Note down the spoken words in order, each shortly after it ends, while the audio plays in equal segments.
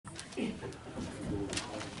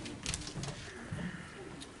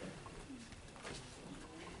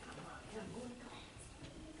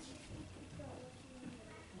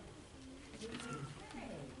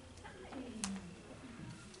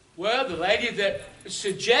Well, the lady that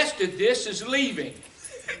suggested this is leaving.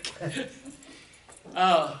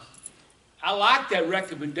 I like that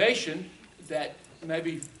recommendation, that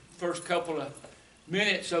maybe first couple of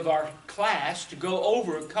minutes of our class to go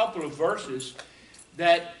over a couple of verses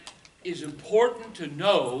that is important to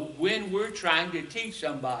know when we're trying to teach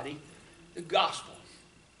somebody the gospel.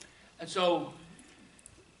 And so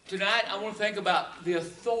tonight I want to think about the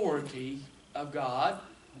authority of God,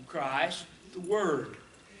 Christ, the Word.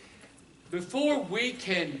 Before we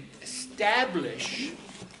can establish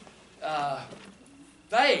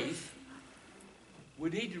faith, we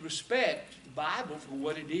need to respect the Bible for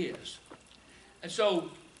what it is. And so,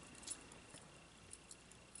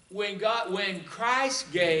 when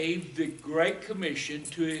Christ gave the Great Commission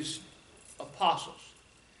to his apostles,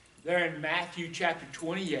 there in Matthew chapter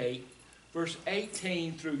 28, verse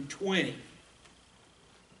 18 through 20.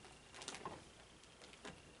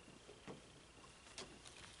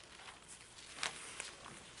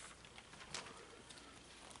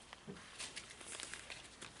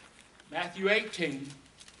 Matthew 18.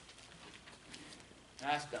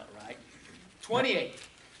 That's not right. 28.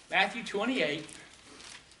 Matthew 28.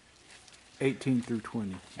 18 through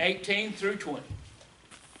 20. 18 through 20.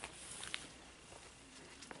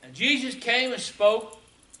 And Jesus came and spoke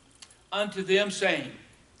unto them, saying,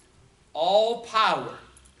 all power,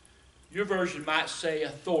 your version might say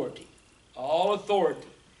authority, all authority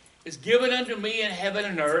is given unto me in heaven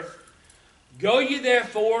and earth. Go ye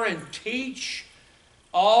therefore and teach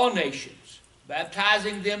all nations,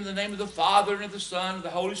 baptizing them in the name of the Father and of the Son and of the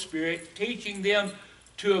Holy Spirit, teaching them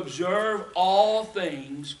to observe all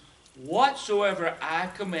things whatsoever I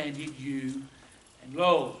commanded you. And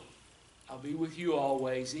lo, I'll be with you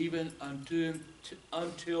always, even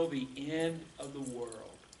until the end of the world.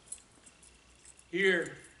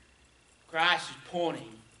 Here, Christ is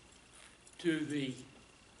pointing to the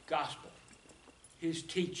gospel, his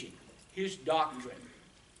teaching, his doctrine.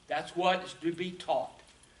 That's what is to be taught.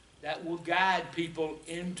 That will guide people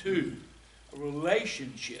into a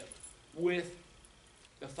relationship with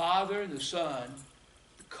the Father and the Son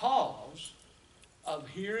because of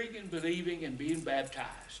hearing and believing and being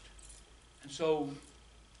baptized. And so,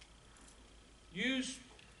 use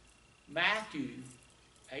Matthew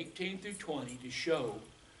 18 through 20 to show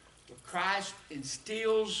where Christ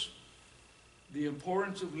instills the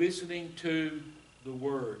importance of listening to the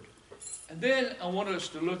Word. And then I want us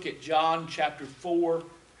to look at John chapter 14.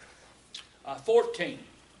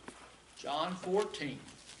 John 14,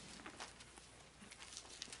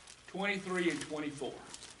 23 and 24.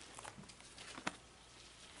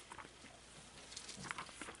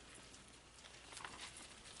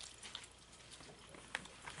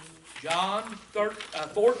 John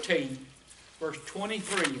 14, verse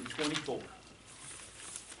 23 and 24.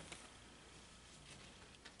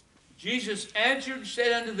 Jesus answered and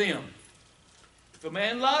said unto them, if a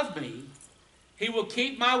man love me, he will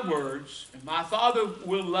keep my words, and my Father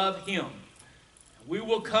will love him. And we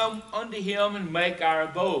will come unto him and make our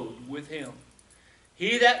abode with him.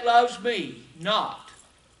 He that loves me not,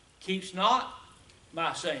 keeps not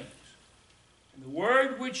my sayings. And the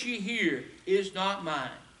word which ye hear is not mine,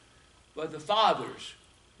 but the Father's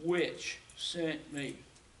which sent me.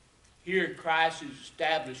 Here Christ is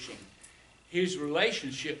establishing his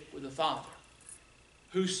relationship with the Father,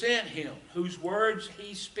 who sent him, whose words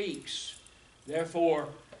he speaks. Therefore,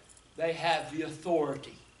 they have the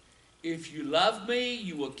authority. If you love me,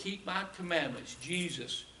 you will keep my commandments.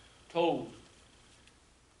 Jesus told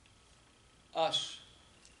us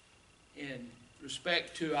in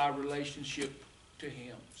respect to our relationship to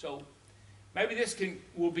him. So maybe this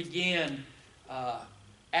will begin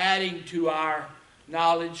adding to our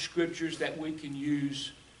knowledge, scriptures that we can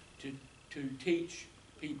use to teach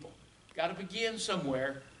people. Got to begin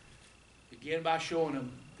somewhere. Begin by showing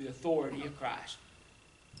them the authority of Christ.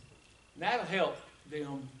 And that'll help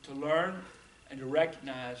them to learn and to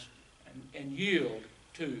recognize and yield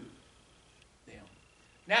to them.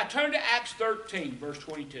 Now turn to Acts 13, verse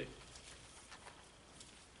 22.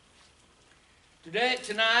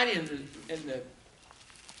 Tonight in the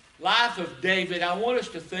life of David, I want us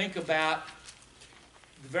to think about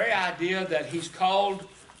the very idea that he's called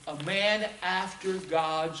a man after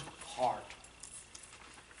God's heart.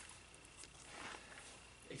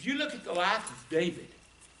 If you look at the life of David,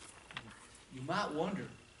 you might wonder,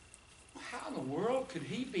 how in the world could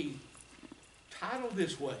he be titled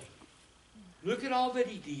this way? Look at all that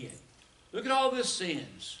he did. Look at all the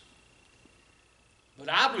sins.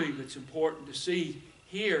 But I believe it's important to see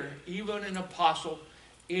here, even an apostle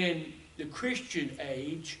in the Christian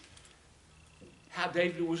age, how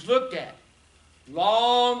David was looked at.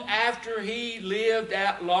 Long after he lived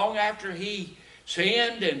out, long after he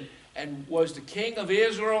sinned and was the king of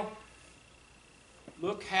Israel,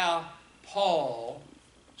 look how Paul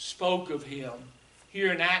spoke of him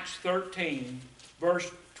here in Acts 13,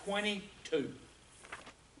 verse 22.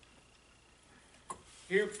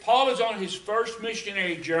 Here, Paul is on his first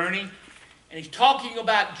missionary journey, and he's talking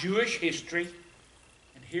about Jewish history.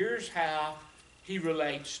 And here's how he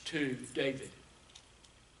relates to David.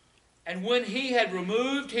 And when he had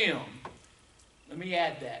removed him, let me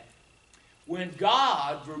add that. When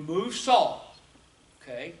God removed Saul,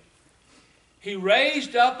 okay, he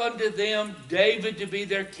raised up unto them David to be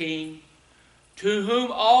their king, to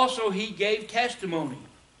whom also he gave testimony,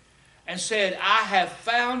 and said, I have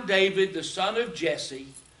found David the son of Jesse,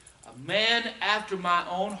 a man after my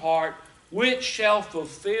own heart, which shall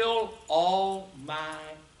fulfill all my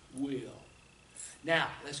will. Now,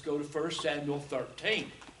 let's go to 1 Samuel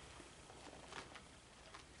 13.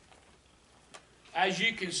 As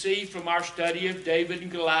you can see from our study of David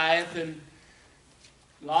and Goliath, and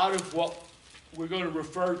a lot of what we're going to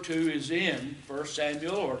refer to is in 1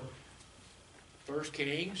 Samuel or 1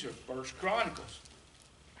 Kings or 1 Chronicles.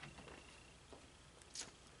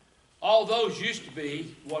 All those used to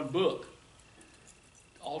be one book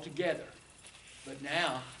altogether. But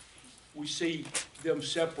now we see them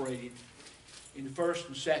separated in the 1st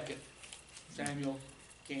and 2nd Samuel,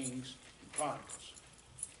 Kings, and Chronicles.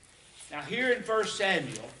 Now here in 1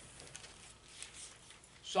 Samuel,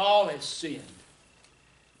 Saul has sinned.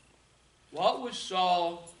 What was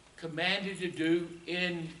Saul commanded to do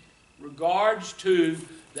in regards to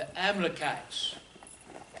the Amalekites?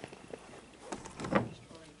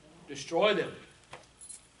 Destroy them.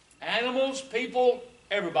 Animals, people,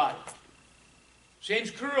 everybody. Seems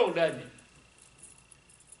cruel, doesn't it?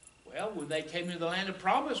 Well, when they came into the land of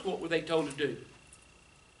promise, what were they told to do?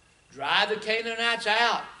 Drive the Canaanites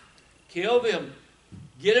out. Kill them.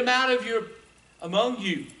 Get them out of among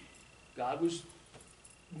you. God was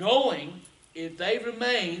knowing if they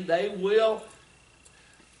remain, they will,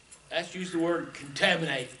 let's use the word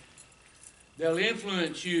contaminate. They'll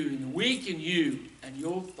influence you and weaken you, and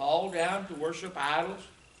you'll fall down to worship idols.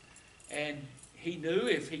 And he knew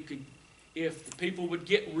if the people would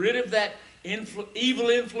get rid of that evil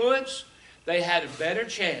influence, they had a better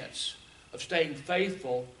chance of staying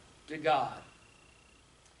faithful to God.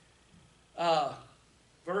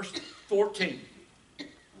 Verse 14.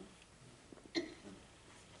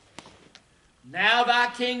 Now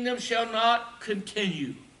thy kingdom shall not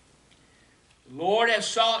continue. The Lord has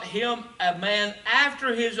sought him a man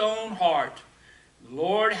after his own heart. The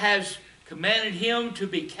Lord has commanded him to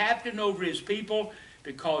be captain over his people,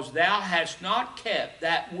 because thou hast not kept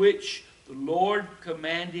that which the Lord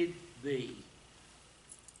commanded thee.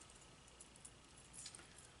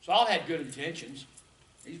 Saul had good intentions.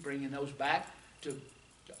 He's bringing those back to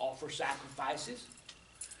offer sacrifices.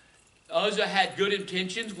 Uzzah had good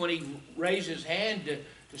intentions when he raised his hand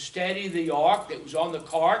to steady the ark that was on the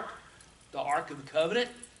cart, the Ark of the Covenant.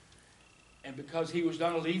 And because he was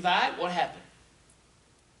not a Levite, what happened?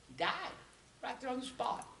 He died right there on the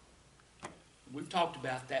spot. We've talked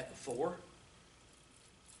about that before.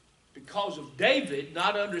 Because of David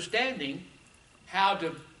not understanding how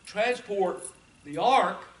to transport the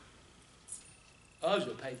ark,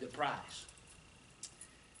 Uzzah paid the price.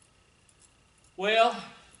 Well,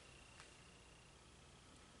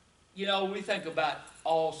 you know, we think about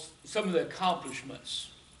some of the accomplishments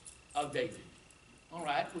of David. All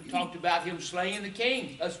right, we talked about him slaying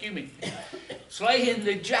slaying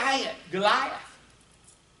the giant, Goliath.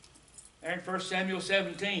 There in 1 Samuel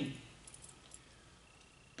 17.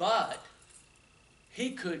 But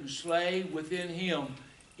he couldn't slay within him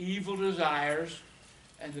evil desires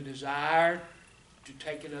and the desire to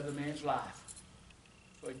take another man's life.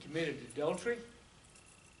 So he committed adultery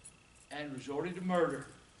and resorted to murder.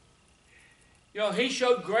 You know, he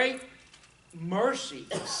showed great mercy,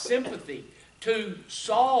 sympathy to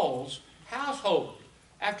Saul's household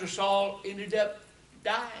after Saul ended up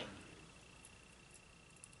dying.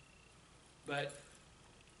 But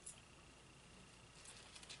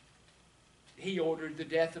he ordered the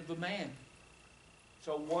death of a man.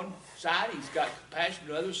 So one side, he's got compassion.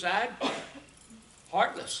 The other side,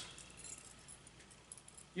 heartless.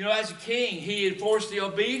 You know, as a king, he enforced the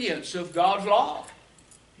obedience of God's law.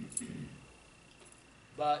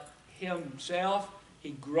 But himself,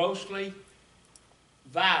 he grossly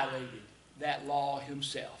violated that law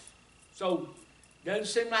himself. So, doesn't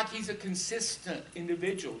seem like he's a consistent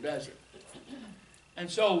individual, does it? And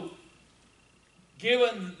so,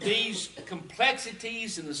 given these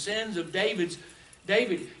complexities and the sins of David,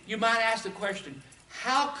 you might ask the question,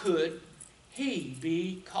 how could he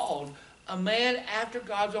be called a man after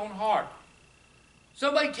God's own heart?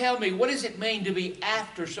 Somebody tell me, what does it mean to be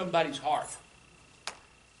after somebody's heart?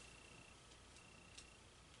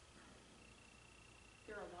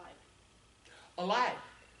 You're alive. Alive.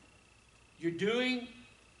 You're doing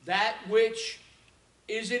that which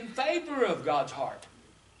is in favor of God's heart.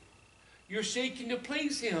 You're seeking to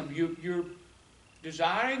please Him. You're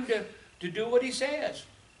desiring to do what He says.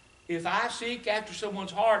 If I seek after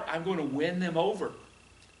someone's heart, I'm going to win them over.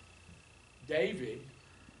 David,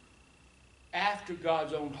 after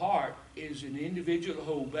God's own heart, is an individual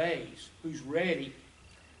who obeys, who's ready.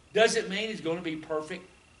 Doesn't mean he's going to be perfect.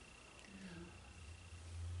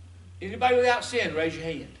 Anybody without sin, raise your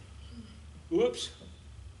hand. Whoops.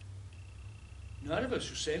 None of us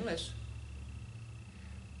are sinless.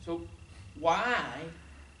 So why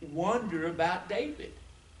wonder about David?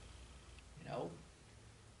 You know,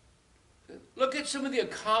 look at some of the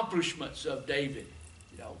accomplishments of David.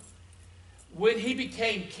 You know, when he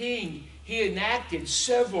became king, he enacted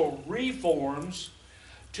several reforms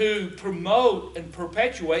to promote and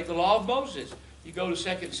perpetuate the law of Moses. You go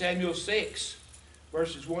to 2 Samuel 6,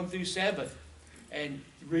 verses 1 through 7, and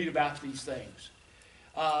read about these things.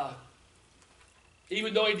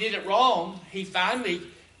 Even though he did it wrong, he finally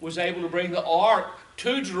was able to bring the ark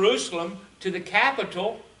to Jerusalem, to the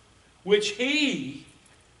capital, which he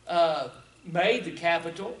made the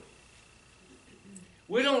capital.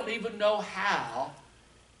 We don't even know how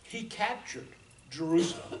he captured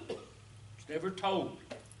Jerusalem. It's never told.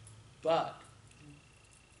 But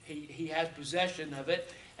he has possession of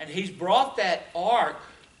it, and he's brought that ark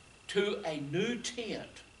to a new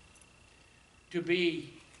tent, to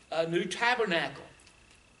be a new tabernacle,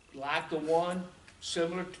 like the one,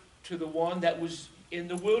 similar to the one that was in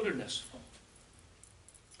the wilderness.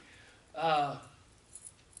 And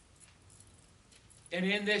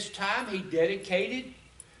in this time, he dedicated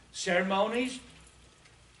ceremonies,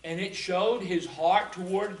 and it showed his heart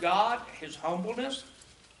toward God, his humbleness.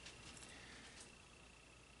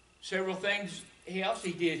 Several things else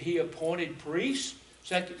he did. He appointed priests,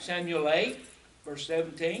 2 Samuel 8, verse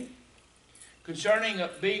 17. Concerning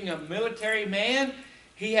being a military man,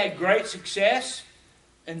 he had great success,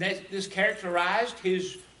 and this characterized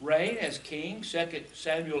his reign as king, 2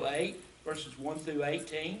 Samuel 8, verses 1 through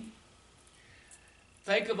 18.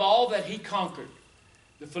 Think of all that he conquered.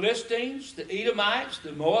 The Philistines, the Edomites,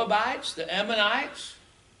 the Moabites, the Ammonites.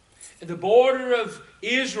 And the border of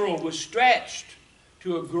Israel was stretched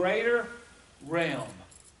to a greater realm.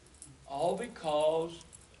 All because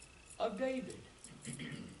of David.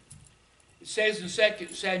 It says in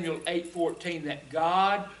 2 Samuel 8:14 that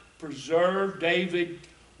God preserved David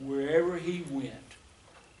wherever he went.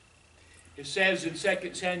 It says in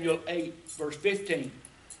 2 Samuel 8, verse 15,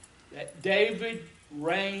 that David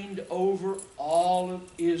reigned over all of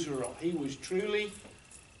Israel. He was truly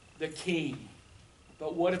the king.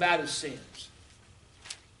 But what about his sins?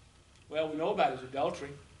 Well, we know about his adultery.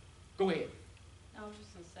 Go ahead. I was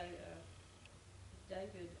just going to say,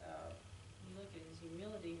 David, you look at his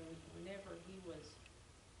humility, whenever he was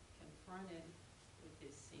confronted with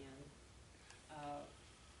his sin,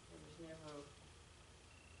 there was never,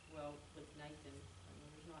 well, with Nathan,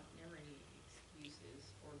 there's never any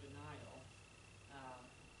excuses or denial.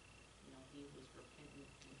 He was repentant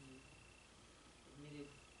and he admitted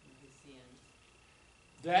his sins.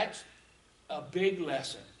 That's a big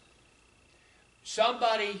lesson.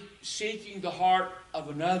 Somebody seeking the heart of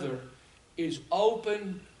another is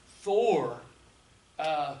open for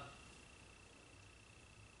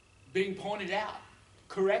being pointed out,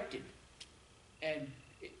 corrected, and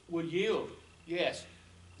will yield. Yes,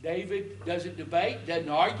 David doesn't debate, doesn't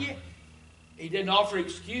argue. He didn't offer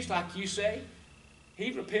excuse like you say.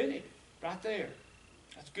 He repented right there.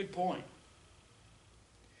 That's a good point.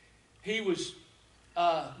 He was,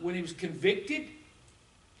 when he was convicted,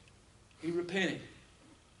 he repented.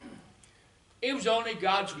 It was only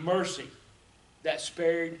God's mercy that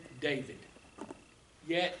spared David.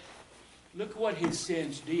 Yet, look what his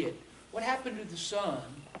sins did. What happened to the son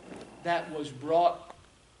that was brought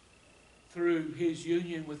through his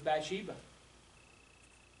union with Bathsheba?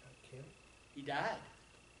 He died.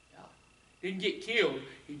 Yeah. Didn't get killed.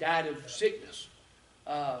 He died of sickness.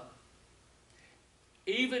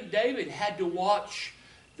 Even David had to watch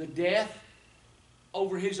the death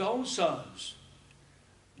over his own sons.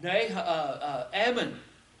 Ammon,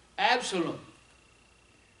 Absalom,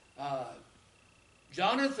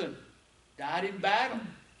 Jonathan died in battle.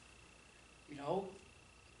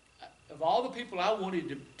 of all the people I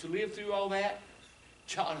wanted to live through all that,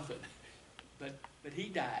 Jonathan. But he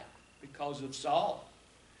died because of Saul.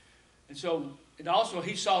 And so, and also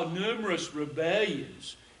he saw numerous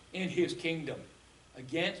rebellions in his kingdom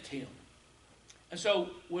against him. And so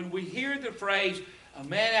when we hear the phrase, a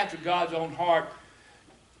man after God's own heart,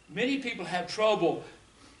 many people have trouble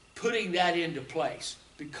putting that into place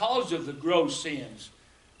because of the gross sins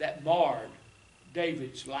that marred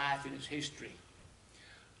David's life and his history.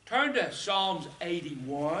 Turn to Psalms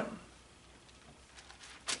 81.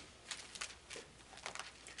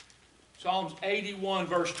 Psalms 81,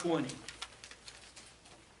 verse 20.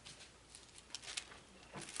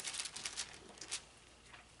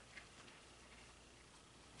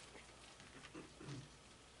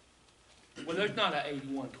 Well, there's not an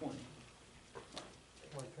 81, 20.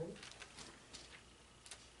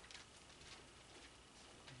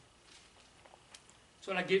 That's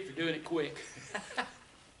what I get for doing it quick.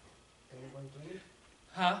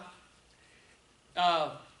 Huh?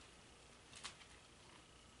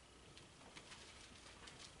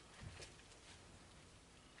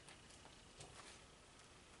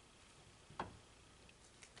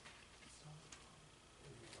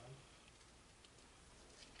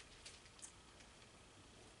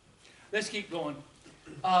 Let's keep going.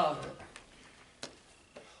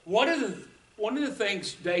 One of the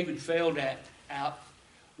things David failed out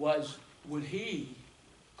was when he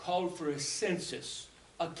called for a census,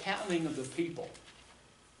 a counting of the people.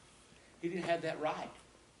 He didn't have that right.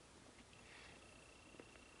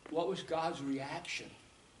 What was God's reaction?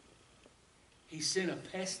 He sent a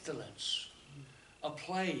pestilence, a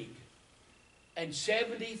plague, and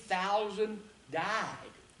 70,000 died.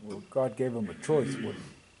 Well, God gave him a choice.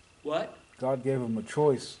 What? God gave him a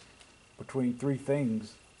choice between three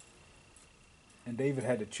things, and David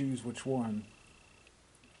had to choose which one.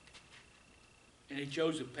 And he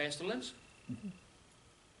chose a pestilence? Mm-hmm.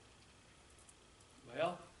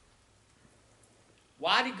 Well,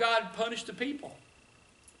 why did God punish the people?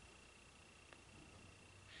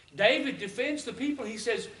 David defends the people. He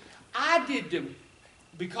says,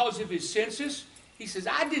 because of his census, he says,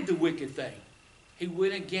 I did the wicked thing. He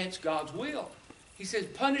went against God's will. He says,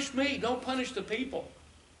 punish me, don't punish the people.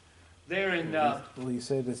 There in he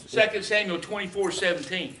said 2 Samuel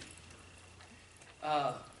 24:17.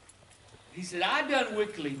 He said, I done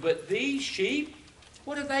wickedly, but these sheep,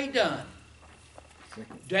 what have they done?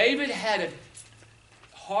 David had a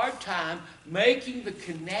hard time making the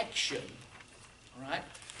connection. All right?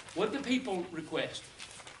 What did the people request?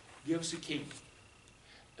 Give us a king.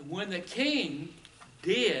 And when the king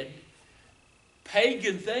did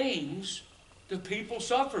pagan things, the people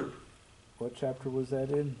suffered. What chapter was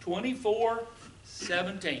that in?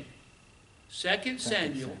 24:17. 2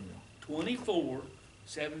 Samuel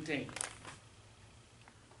 24:17.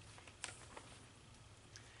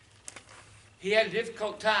 He had a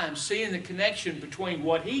difficult time seeing the connection between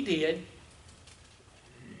what he did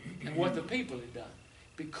and what the people had done.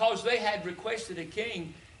 Because they had requested a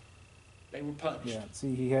king, they were punished. Yeah,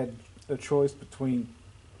 see, he had a choice between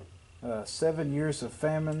 7 years of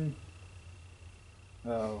famine,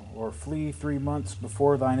 or flee 3 months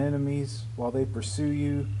before thine enemies while they pursue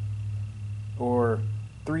you, or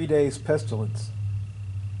 3 days pestilence.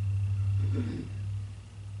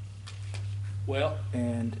 Well,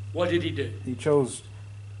 and what did he do? He chose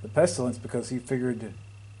the pestilence because he figured,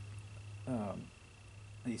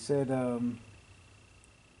 he said,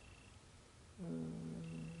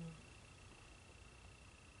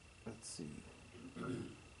 let's see.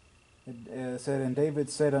 It said, and David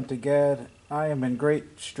said unto Gad, I am in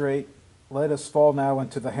great strait. Let us fall now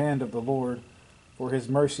into the hand of the Lord, for his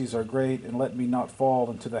mercies are great, and let me not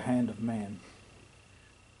fall into the hand of man.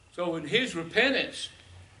 So in his repentance,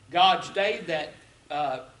 God stayed that,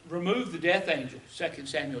 removed the death angel, 2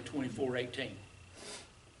 Samuel 24:18.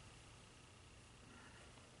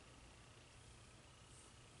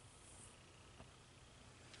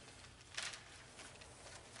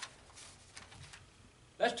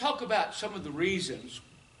 Let's talk about some of the reasons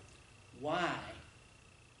why,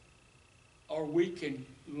 or we can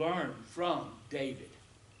learn from David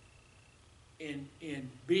in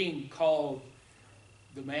being called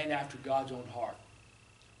the man after God's own heart.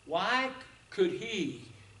 Why could he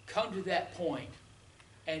come to that point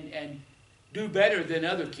and do better than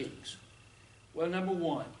other kings? Well, number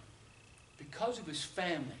one, because of his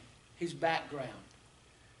family, his background.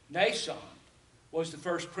 Nason was the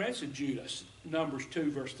first prince of Judah, Numbers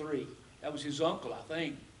 2, verse 3. That was his uncle, I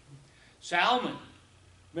think. Salmon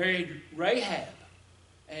married Rahab,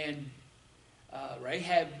 and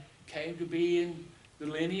Rahab came to be in the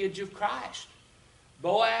lineage of Christ.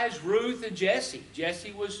 Boaz, Ruth, and Jesse.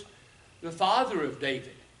 Jesse was the father of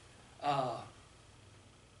David.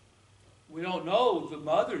 We don't know the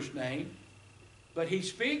mother's name, but he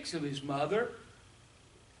speaks of his mother.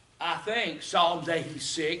 I think Psalms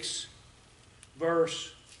 86,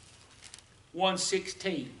 verse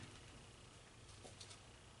 116.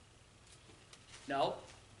 No.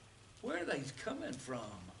 Where are these coming from?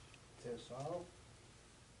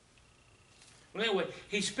 Well, anyway,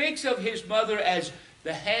 he speaks of his mother as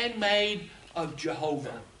the handmaid of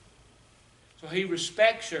Jehovah. So he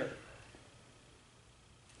respects her.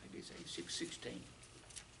 Maybe it's 86:16.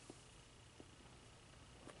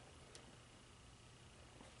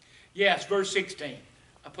 Yes, verse 16.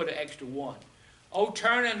 I put an extra one. O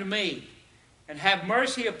turn unto me, and have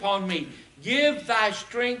mercy upon me. Give thy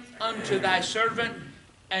strength unto thy servant,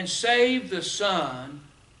 and save the son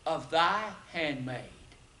of thy handmaid.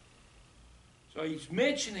 So he's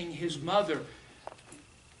mentioning his mother.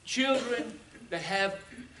 Children that have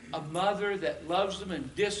a mother that loves them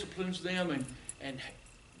and disciplines them and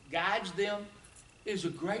guides them is a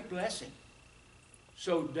great blessing.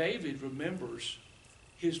 So David remembers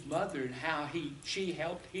his mother and how she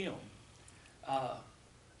helped him.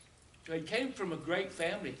 So he came from a great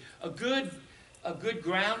family, a good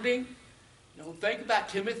grounding. You know, think about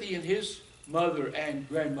Timothy and his mother and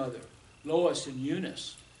grandmother, Lois and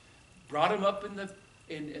Eunice. Brought him up in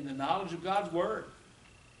the knowledge of God's Word.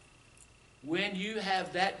 When you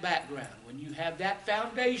have that background, when you have that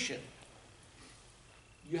foundation,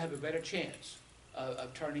 you have a better chance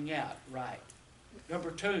of turning out right.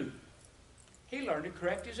 Number two, he learned to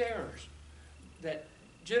correct his errors that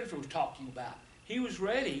Jennifer was talking about. He was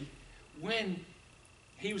ready when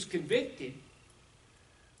he was convicted.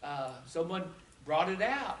 Someone brought it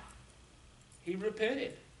out. He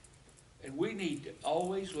repented. And we need to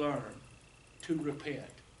always learn to repent.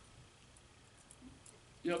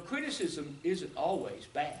 You know, criticism isn't always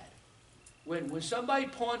bad. When somebody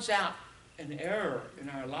points out an error in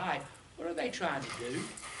our life, what are they trying to do?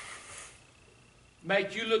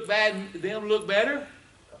 Make you look bad and them look better?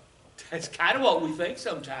 That's kind of what we think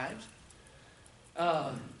sometimes.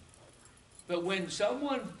 But when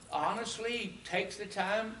someone honestly takes the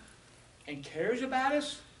time and cares about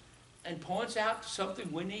us and points out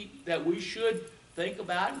something that we should think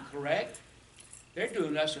about and correct, they're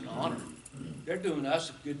doing us an honor. They're doing us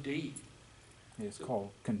a good deed. It's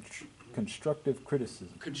called constructive criticism.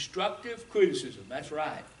 Constructive criticism, that's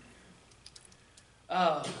right.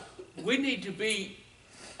 We need to be,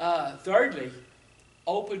 thirdly,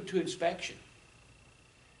 open to inspection.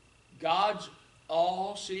 God's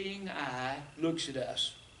all-seeing eye looks at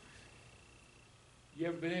us. You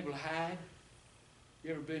ever been able to hide?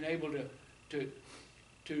 You ever been able to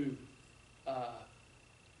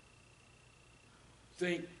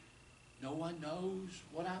think no one knows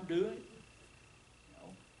what I'm doing? You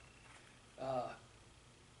know?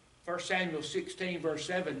 1 Samuel 16, verse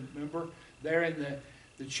 7, remember, there in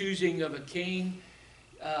the choosing of a king,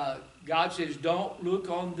 God says, don't look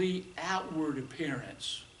on the outward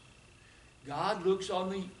appearance. God looks on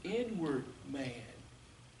the inward man.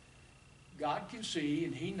 God can see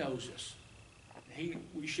and He knows us.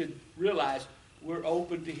 We should realize we're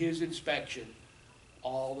open to His inspection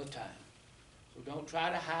all the time. So don't try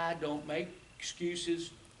to hide. Don't make excuses.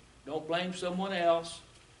 Don't blame someone else.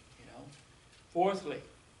 You know. Fourthly,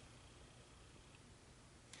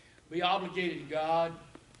 be obligated to God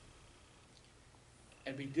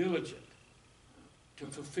and be diligent to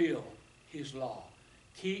fulfill His law.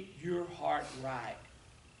 Keep your heart right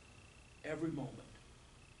every moment.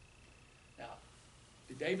 Now,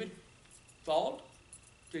 did David fault?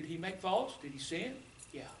 Did he make faults? Did he sin?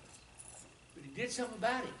 Yeah. But he did something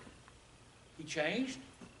about it. He changed.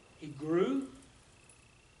 He grew.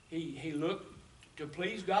 He looked to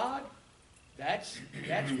please God. That's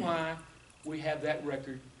why we have that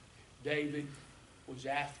record. David was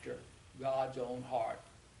after God's own heart.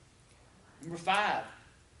 Number 5.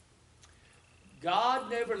 God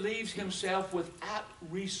never leaves Himself without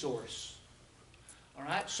resource. All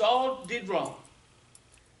right? Saul did wrong.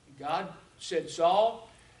 God said, Saul,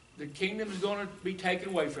 the kingdom is going to be taken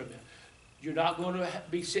away from you. You're not going to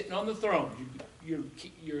be sitting on the throne. Your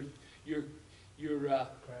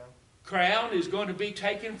crown is going to be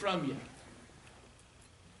taken from you.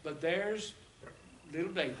 But there's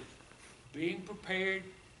little David being prepared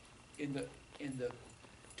in the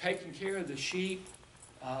taking care of the sheep.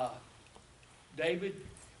 David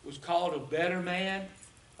was called a better man,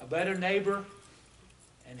 a better neighbor,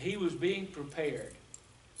 and he was being prepared,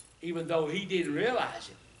 even though he didn't realize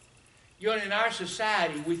it. You know, in our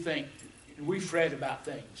society, we think, and we fret about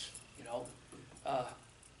things, you know.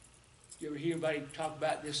 You ever hear anybody talk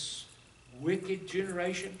about this wicked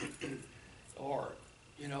generation? or,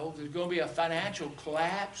 there's going to be a financial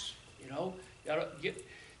collapse,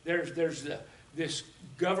 there's this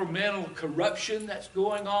governmental corruption that's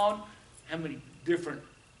going on. How many different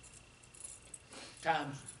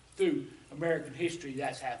times through American history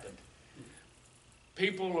that's happened?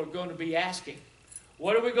 People are going to be asking,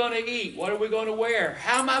 what are we going to eat? What are we going to wear?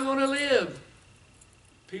 How am I going to live?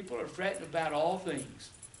 People are fretting about all things.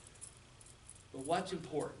 But what's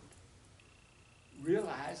important?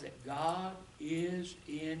 Realize that God is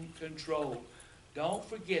in control. Don't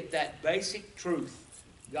forget that basic truth.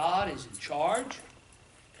 God is in charge,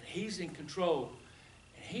 and He's in control,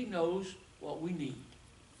 and He knows what we need.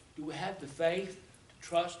 Do we have the faith to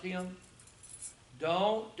trust Him?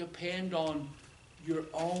 Don't depend on your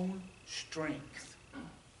own strength.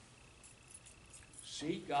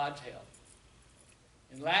 Seek God's help.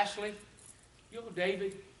 And lastly,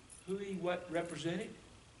 David, who he represented?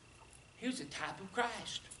 He was a type of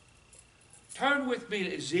Christ. Turn with me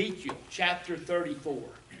to Ezekiel chapter 34.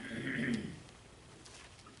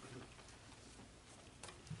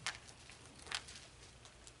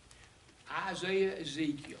 Isaiah,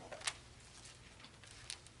 Ezekiel.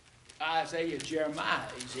 Isaiah, Jeremiah,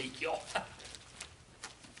 Ezekiel.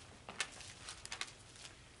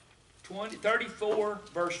 34,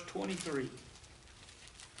 verse 23.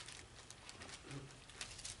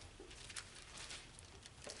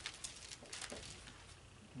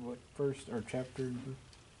 What verse or chapter?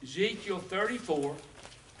 Ezekiel 34,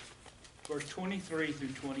 verse 23 through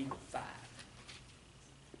 25.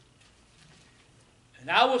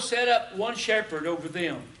 And I will set up one shepherd over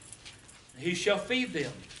them, and he shall feed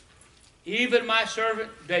them, even my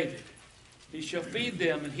servant David. He shall feed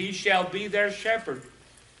them, and he shall be their shepherd.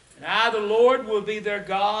 And I, the Lord, will be their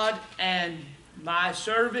God, and my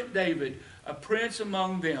servant David, a prince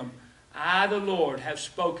among them. I, the Lord, have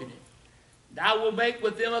spoken it. And I will make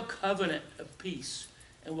with them a covenant of peace,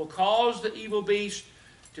 and will cause the evil beast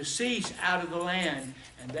to cease out of the land,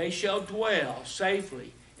 and they shall dwell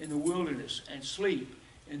safely in the wilderness and sleep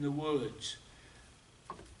in the woods.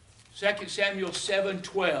 2 Samuel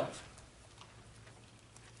 7:12.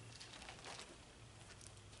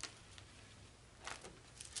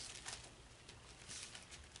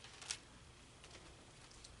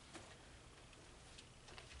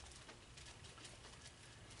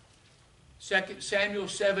 Second Samuel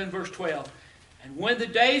 7, verse 12. And when the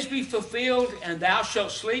days be fulfilled, and thou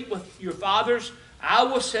shalt sleep with your fathers, I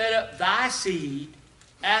will set up thy seed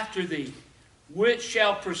after thee, which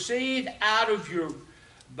shall proceed out of your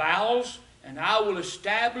bowels, and I will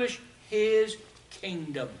establish his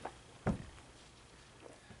kingdom.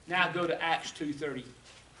 Now go to Acts 2:30.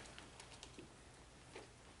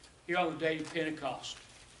 Here on the day of Pentecost,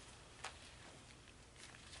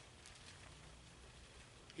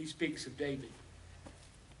 he speaks of David.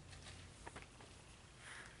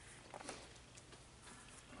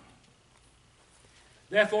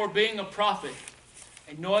 Therefore, being a prophet,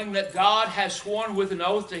 and knowing that God has sworn with an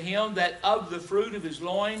oath to him that of the fruit of his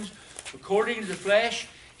loins, according to the flesh,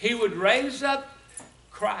 he would raise up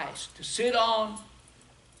Christ to sit on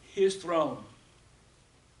his throne.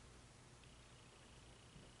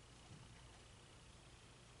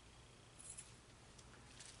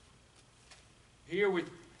 Here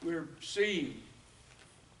we're seeing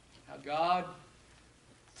how God,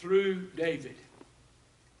 through David,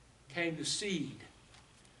 came to seed.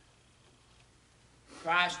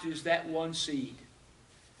 Christ is that one seed.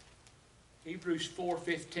 Hebrews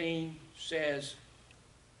 4:15 says,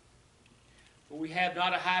 for we have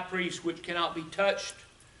not a high priest which cannot be touched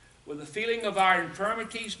with the feeling of our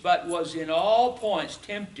infirmities, but was in all points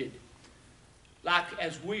tempted, like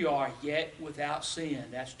as we are, yet without sin.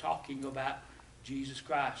 That's talking about Jesus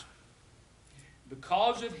Christ.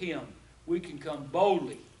 Because of him, we can come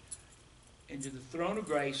boldly into the throne of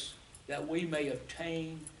grace that we may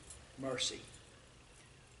obtain mercy.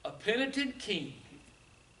 A penitent king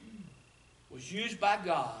was used by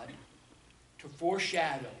God to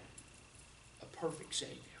foreshadow a perfect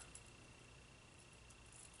Savior.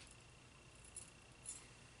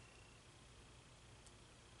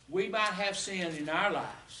 We might have sin in our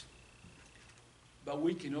lives, but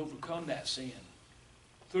we can overcome that sin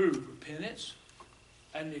through repentance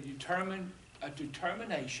and a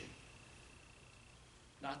determination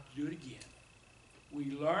not to do it again.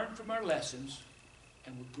 We learn from our lessons,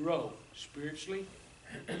 and we grow spiritually,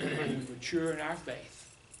 and we mature in our faith.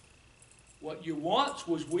 What you once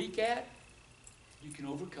was weak at, you can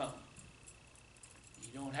overcome.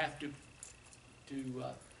 You don't have to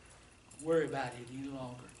worry about it any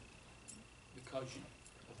longer because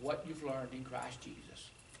of what you've learned in Christ Jesus.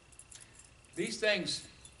 These things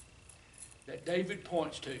that David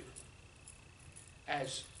points to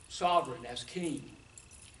as sovereign, as king.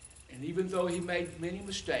 And even though he made many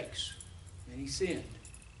mistakes and he sinned,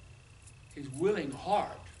 his willing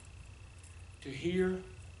heart to hear,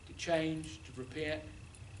 to change, to repent,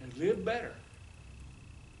 and live better.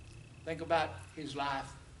 Think about his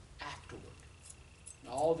life afterward.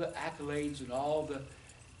 And all the accolades and all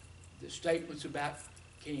the statements about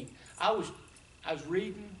king. I was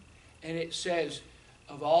reading, and it says,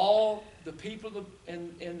 of all the people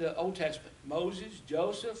in the Old Testament, Moses,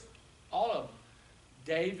 Joseph, all of them,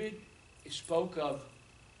 David is spoke of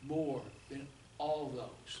more than all of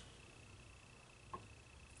those.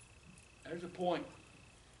 There's a point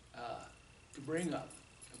to bring up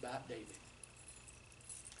about David.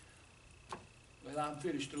 Well, I'm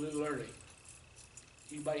finished a little early.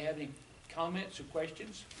 Anybody have any comments or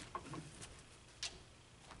questions?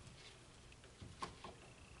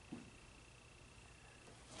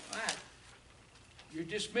 All right. You're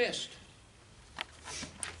dismissed.